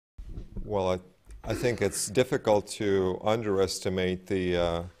Well, I think it's difficult to underestimate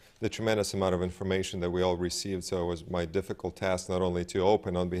the tremendous amount of information that we all received. So it was my difficult task not only to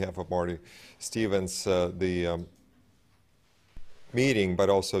open on behalf of Marty Stevens the meeting, but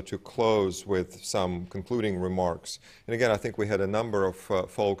also to close with some concluding remarks. And again, I think we had a number of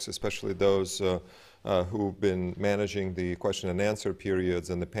folks, especially those who've been managing the question and answer periods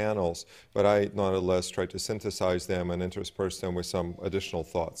and the panels, but I nonetheless tried to synthesize them and intersperse them with some additional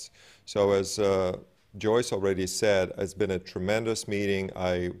thoughts. So as Joyce already said, it's been a tremendous meeting.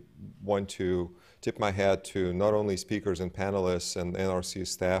 I want to tip my hat to not only speakers and panelists and NRC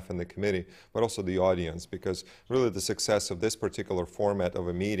staff and the committee, but also the audience, because really the success of this particular format of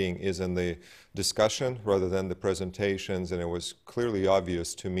a meeting is in the discussion rather than the presentations, and it was clearly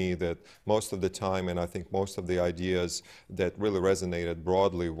obvious to me that most of the time, and I think most of the ideas that really resonated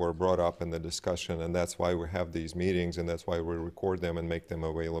broadly were brought up in the discussion, and that's why we have these meetings, and that's why we record them and make them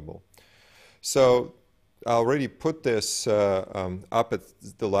available. So I already put this up at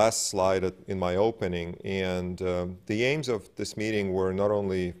the last slide in my opening, and the aims of this meeting were not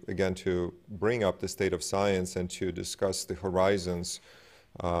only, again, to bring up the state of science and to discuss the horizons.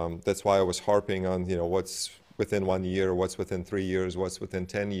 That's why I was harping on, what's within 1 year, what's within 3 years, what's within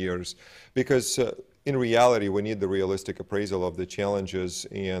 10 years, because in reality, we need the realistic appraisal of the challenges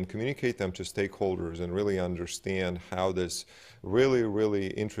and communicate them to stakeholders and really understand how this really, really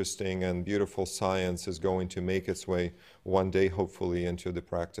interesting and beautiful science is going to make its way one day, hopefully, into the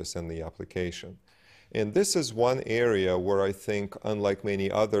practice and the application. And this is one area where I think, unlike many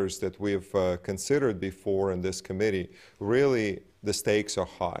others that we've considered before in this committee, really the stakes are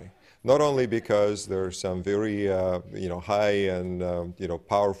high. Not only because there are some very high and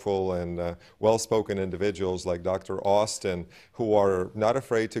powerful and well-spoken individuals like Dr. Austin who are not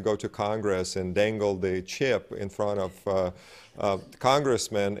afraid to go to Congress and dangle the chip in front of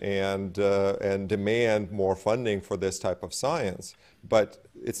congressmen and demand more funding for this type of science. But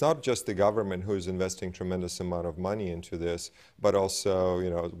it's not just the government who's investing tremendous amount of money into this, but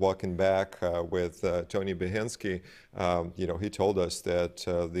also, walking back with Tony Behinsky, he told us that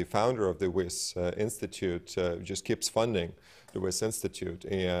the founder of the WIS Institute just keeps funding the WIS Institute,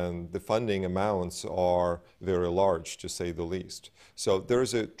 and the funding amounts are very large, to say the least. So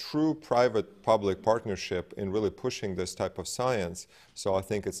there's a true private-public partnership in really pushing this type of science. So I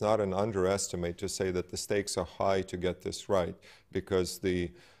think it's not an underestimate to say that the stakes are high to get this right, because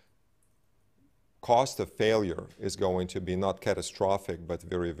the cost of failure is going to be not catastrophic, but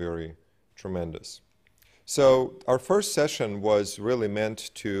very, very tremendous. So our first session was really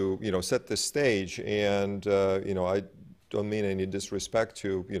meant to, set the stage, and I don't mean any disrespect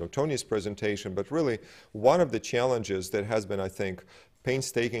to Tony's presentation, but really one of the challenges that has been, I think,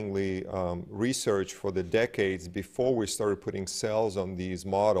 painstakingly researched for the decades before we started putting cells on these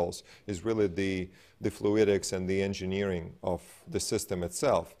models is really the fluidics and the engineering of the system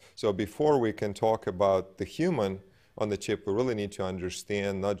itself. So before we can talk about the human on the chip, we really need to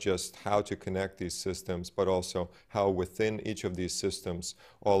understand not just how to connect these systems, but also how within each of these systems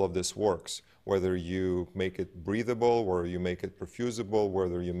all of this works. Whether you make it breathable, whether you make it perfusible,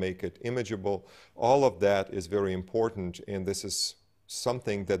 whether you make it imageable, all of that is very important, and this is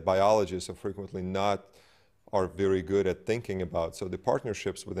something that biologists are frequently are very good at thinking about. So the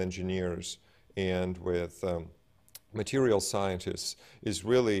partnerships with engineers and with material scientists is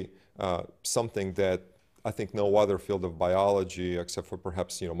really something that I think no other field of biology, except for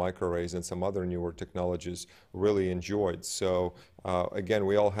perhaps microarrays and some other newer technologies, really enjoyed. So again,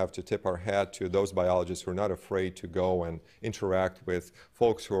 we all have to tip our hat to those biologists who are not afraid to go and interact with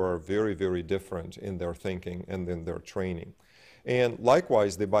folks who are very, very different in their thinking and in their training. And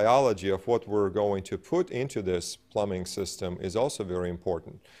likewise, the biology of what we're going to put into this plumbing system is also very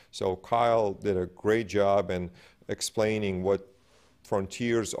important. So Kyle did a great job in explaining what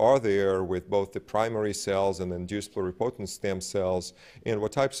frontiers are there with both the primary cells and induced pluripotent stem cells, and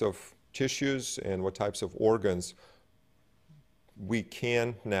what types of tissues and what types of organs we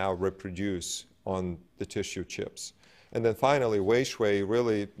can now reproduce on the tissue chips. And then finally, Wei Shui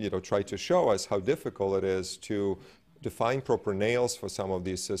really tried to show us how difficult it is to define proper nails for some of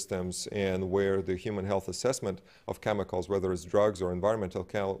these systems, and where the human health assessment of chemicals, whether it's drugs or environmental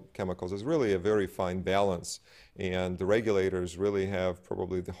chemicals, is really a very fine balance. And the regulators really have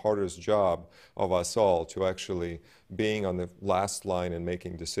probably the hardest job of us all to actually being on the last line and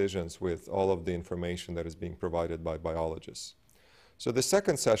making decisions with all of the information that is being provided by biologists. So the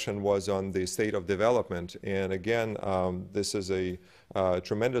second session was on the state of development, and again, this is a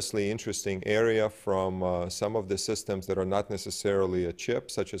tremendously interesting area from some of the systems that are not necessarily a chip,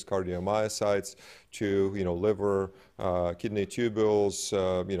 such as cardiomyocytes, to liver, kidney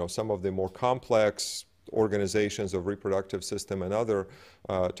tubules, some of the more complex organizations of reproductive system and other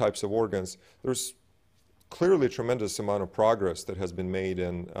types of organs. There's clearly a tremendous amount of progress that has been made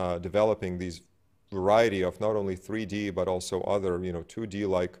in developing these variety of not only 3D but also other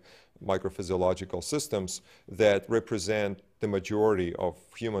 2D-like microphysiological systems that represent the majority of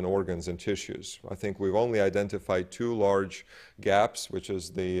human organs and tissues. I think we've only identified two large gaps, which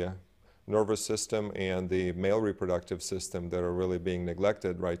is the nervous system and the male reproductive system, that are really being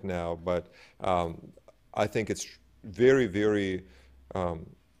neglected right now. But I think it's very, very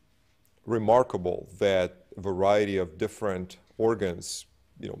remarkable that a variety of different organs,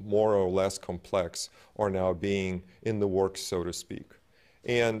 more or less complex, are now being in the works, so to speak.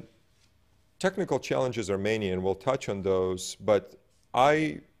 And technical challenges are many, and we'll touch on those, but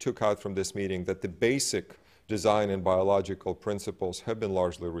I took out from this meeting that the basic design and biological principles have been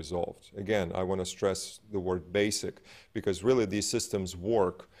largely resolved. Again, I want to stress the word basic, because really these systems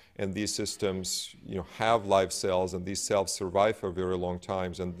work, and these systems have live cells, and these cells survive for very long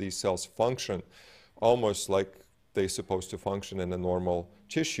times, and these cells function almost like they're supposed to function in a normal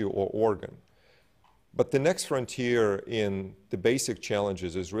tissue or organ. But the next frontier in the basic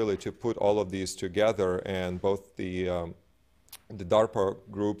challenges is really to put all of these together, and both the DARPA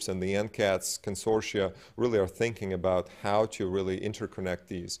groups and the NCATS consortia really are thinking about how to really interconnect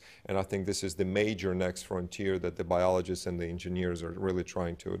these. And I think this is the major next frontier that the biologists and the engineers are really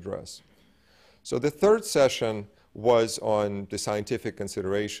trying to address. So the third session was on the scientific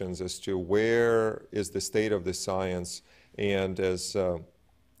considerations as to where is the state of the science. And as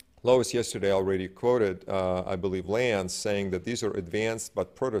Lois yesterday already quoted, I believe, Lance, saying that these are advanced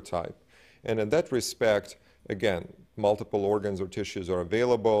but prototype. And in that respect, again, multiple organs or tissues are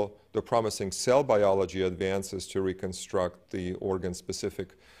available. They're promising cell biology advances to reconstruct the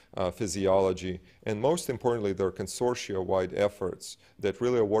organ-specific physiology. And most importantly, there are consortia-wide efforts that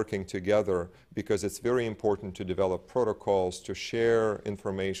really are working together, because it's very important to develop protocols, to share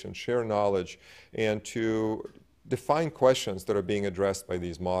information, share knowledge, and to define questions that are being addressed by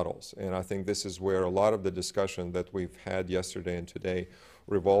these models. And I think this is where a lot of the discussion that we've had yesterday and today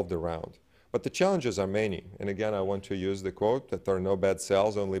revolved around. But the challenges are many. And again, I want to use the quote that there are no bad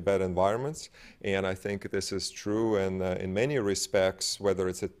cells, only bad environments. And I think this is true in many respects, whether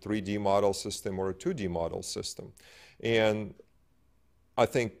it's a 3D model system or a 2D model system. And I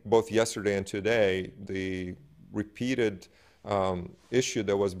think both yesterday and today, the repeated issue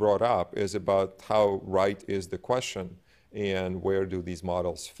that was brought up is about how right is the question and where do these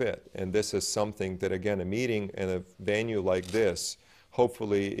models fit. And this is something that, again, a meeting and a venue like this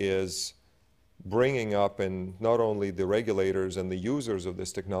hopefully is bringing up, and not only the regulators and the users of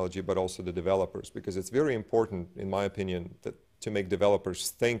this technology, but also the developers, because it's very important, in my opinion, that to make developers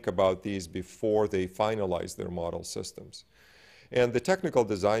think about these before they finalize their model systems. And the technical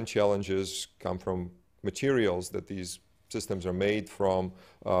design challenges come from materials that these systems are made from,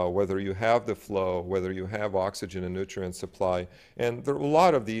 whether you have the flow, whether you have oxygen and nutrient supply. And there are a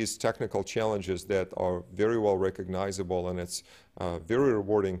lot of these technical challenges that are very well recognizable, and it's very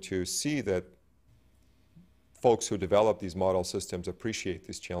rewarding to see that folks who develop these model systems appreciate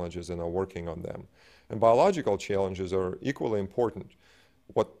these challenges and are working on them. And biological challenges are equally important.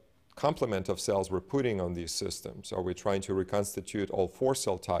 What complement of cells we're putting on these systems? Are we trying to reconstitute all 4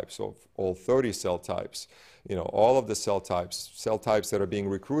 cell types, or all 30 cell types? All of the cell types that are being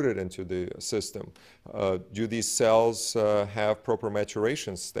recruited into the system. Do these cells have proper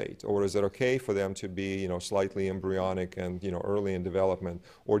maturation state, or is it okay for them to be, slightly embryonic and, early in development,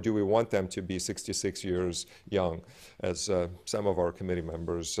 or do we want them to be 66 years young, as some of our committee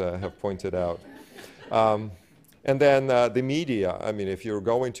members have pointed out? And then the media. I mean, if you're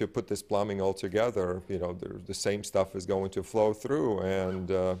going to put this plumbing all together, the same stuff is going to flow through,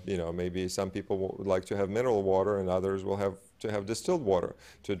 and maybe some people would like to have mineral water, and others will have to have distilled water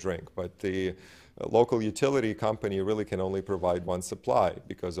to drink. But the local utility company really can only provide one supply,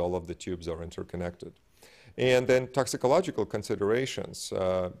 because all of the tubes are interconnected. And then toxicological considerations.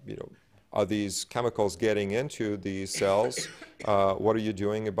 Are these chemicals getting into the cells? What are you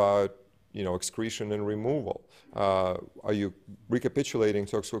doing about excretion and removal? Are you recapitulating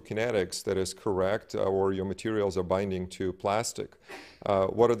toxicokinetics that is correct, or your materials are binding to plastic?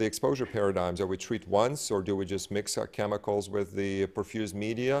 What are the exposure paradigms? Are we treat once, or do we just mix our chemicals with the perfused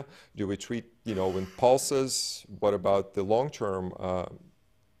media? Do we treat, in pulses? What about the long-term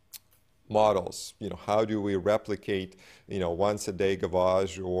models. How do we replicate, once a day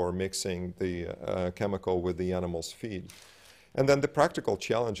gavage or mixing the chemical with the animal's feed? And then the practical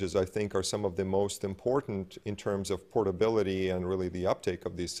challenges, I think, are some of the most important in terms of portability and really the uptake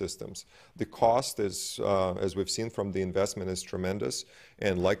of these systems. The cost is, as we've seen from the investment, is tremendous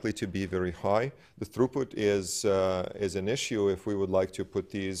and likely to be very high. The throughput is an issue if we would like to put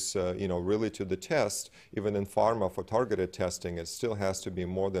these, really to the test. Even in pharma for targeted testing, it still has to be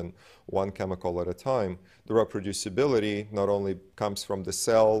more than one chemical at a time. The reproducibility not only comes from the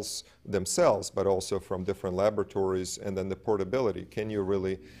cells themselves, but also from different laboratories, and then the portability. Can you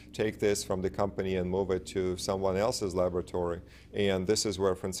really take this from the company and move it to someone else's laboratory? And this is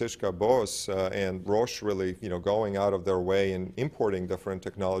where Franziska Bos and Roche really, going out of their way and importing different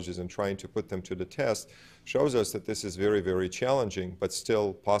technologies and trying to put them to the test shows us that this is very, very challenging, but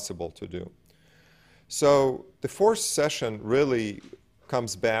still possible to do. So the fourth session really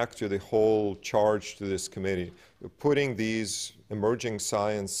comes back to the whole charge to this committee, putting these emerging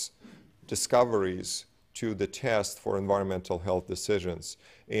science discoveries to the test for environmental health decisions,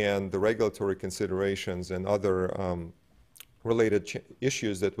 and the regulatory considerations and other related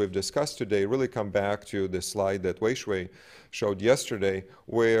issues that we've discussed today really come back to the slide that Wei Shui showed yesterday,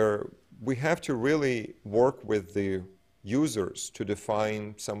 where we have to really work with the users to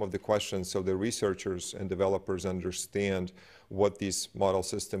define some of the questions so the researchers and developers understand what these model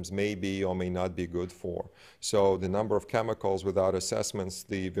systems may be or may not be good for. So the number of chemicals without assessments,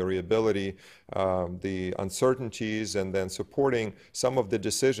 the variability, the uncertainties, and then supporting some of the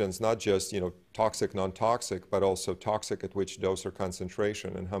decisions, not just toxic, non-toxic, but also toxic at which dose or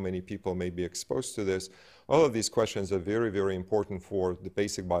concentration and how many people may be exposed to this. All of these questions are very, very important for the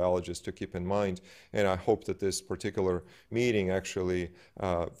basic biologists to keep in mind, and I hope that this particular meeting actually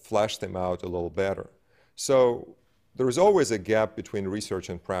fleshed them out a little better. So there is always a gap between research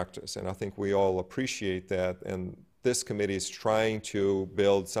and practice, and I think we all appreciate that, and this committee is trying to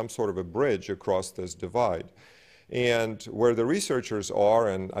build some sort of a bridge across this divide. And where the researchers are,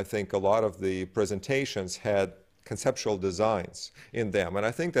 and I think a lot of the presentations had conceptual designs in them, and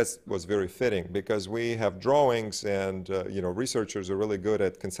I think that was very fitting because we have drawings and researchers are really good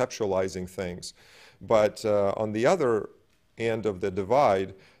at conceptualizing things, but on the other end of the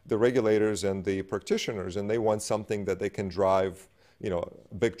divide, the regulators and the practitioners, and they want something that they can drive, a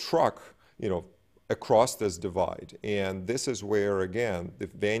big truck, across this divide. And this is where, again, the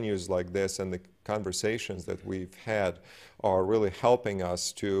venues like this and the conversations that we've had are really helping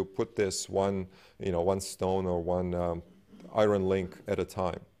us to put this one stone or one iron link at a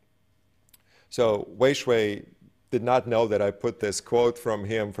time. So Wei Shui did not know that I put this quote from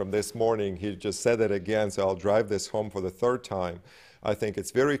him from this morning. He just said it again, so I'll drive this home for the third time. I think it's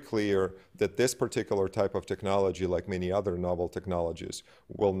very clear that this particular type of technology, like many other novel technologies,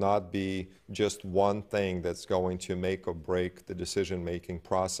 will not be just one thing that's going to make or break the decision-making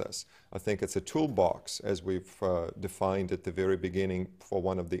process. I think it's a toolbox, as we've defined at the very beginning for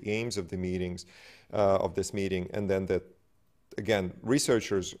one of the aims of the meetings, of this meeting, and then that, again,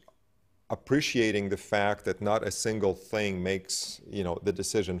 researchers appreciating the fact that not a single thing makes the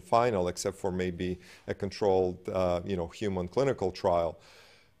decision final, except for maybe a controlled human clinical trial,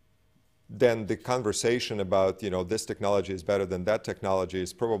 then the conversation about this technology is better than that technology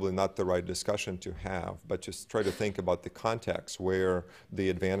is probably not the right discussion to have, but just try to think about the context where the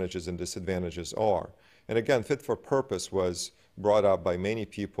advantages and disadvantages are. And again, fit for purpose was brought up by many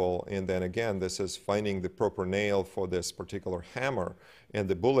people, and then again, this is finding the proper nail for this particular hammer. And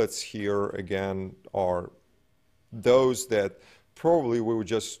the bullets here, again, are those that probably we would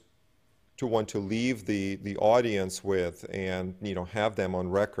just want to leave the audience with and have them on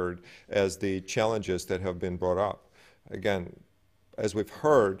record as the challenges that have been brought up. Again, as we've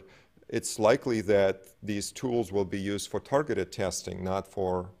heard, it's likely that these tools will be used for targeted testing, not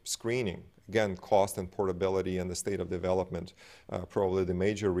for screening. Again, cost and portability and the state of development, probably the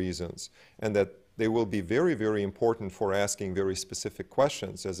major reasons, and that they will be very, very important for asking very specific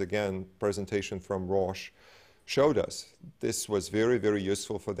questions, as again, presentation from Roche showed us. This was very, very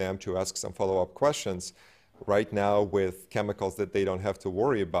useful for them to ask some follow-up questions right now with chemicals that they don't have to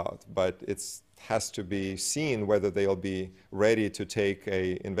worry about, but it has to be seen whether they'll be ready to take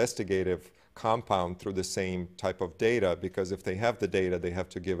an investigative compound through the same type of data, because if they have the data, they have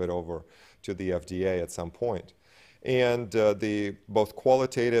to give it over to the FDA at some point. And the both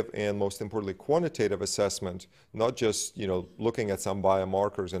qualitative and most importantly quantitative assessment, not just looking at some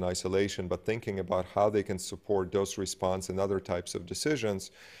biomarkers in isolation, but thinking about how they can support dose response and other types of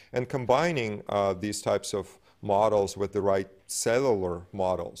decisions, and combining these types of models with the right cellular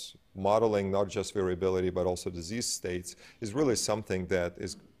models, modeling not just variability but also disease states, is really something that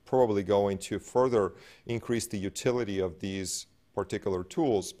is probably going to further increase the utility of these particular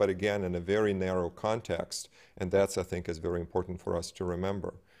tools, but again, in a very narrow context. And that's, I think, is very important for us to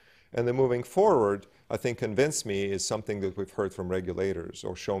remember. And then moving forward, I think convince me is something that we've heard from regulators,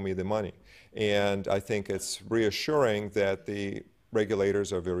 or show me the money. And I think it's reassuring that the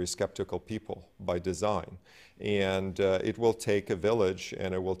regulators are very skeptical people by design. And it will take a village,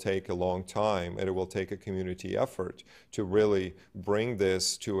 and it will take a long time, and it will take a community effort to really bring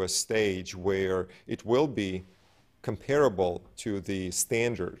this to a stage where it will be comparable to the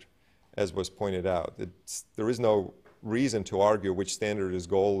standard, as was pointed out. There is no reason to argue which standard is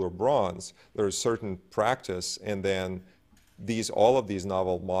gold or bronze. There is certain practice, and then all of these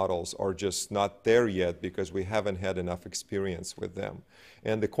novel models are just not there yet because we haven't had enough experience with them.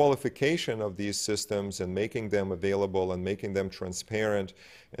 And the qualification of these systems and making them available and making them transparent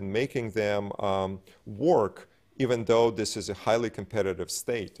and making them work, even though this is a highly competitive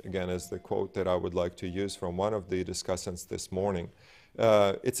state, again, is the quote that I would like to use from one of the discussants this morning.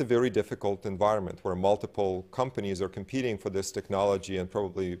 It's a very difficult environment where multiple companies are competing for this technology, and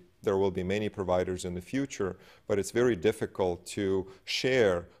probably there will be many providers in the future, but it's very difficult to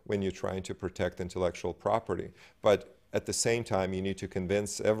share when you're trying to protect intellectual property. But at the same time, you need to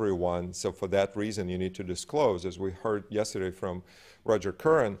convince everyone, so for that reason, you need to disclose. As we heard yesterday from Roger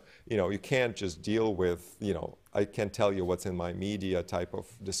Curran, you can't just deal with, I can't tell you what's in my media type of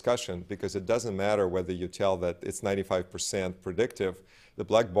discussion, because it doesn't matter whether you tell that it's 95% predictive. The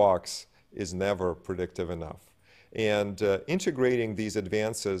black box is never predictive enough. And integrating these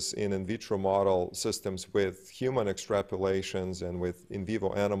advances in vitro model systems with human extrapolations and with in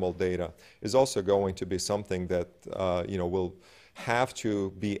vivo animal data is also going to be something that will have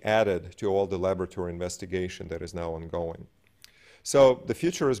to be added to all the laboratory investigation that is now ongoing. So the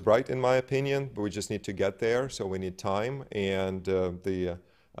future is bright, in my opinion, but we just need to get there, so we need time. And the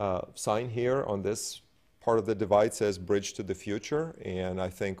sign here on this part of the divide says bridge to the future, and I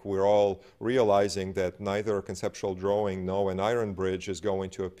think we're all realizing that neither a conceptual drawing nor an iron bridge is going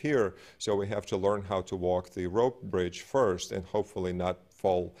to appear, so we have to learn how to walk the rope bridge first and hopefully not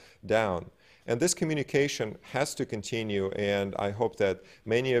fall down. And this communication has to continue, and I hope that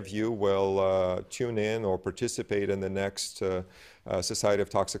many of you will tune in or participate in the next Society of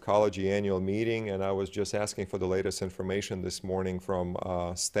Toxicology annual meeting. And I was just asking for the latest information this morning from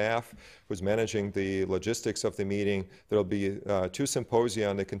staff who's managing the logistics of the meeting. There'll be 2 symposia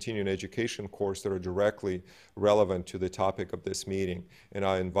on the continuing education course that are directly relevant to the topic of this meeting. And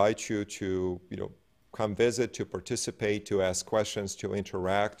I invite you to, come visit, to participate, to ask questions, to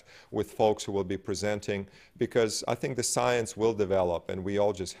interact with folks who will be presenting, because I think the science will develop, and we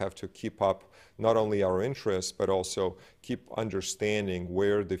all just have to keep up not only our interests, but also keep understanding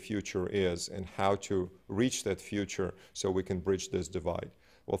where the future is and how to reach that future so we can bridge this divide.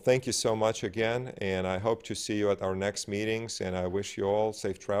 Well, thank you so much again, and I hope to see you at our next meetings, and I wish you all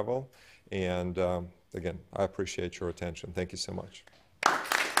safe travel. And again, I appreciate your attention. Thank you so much.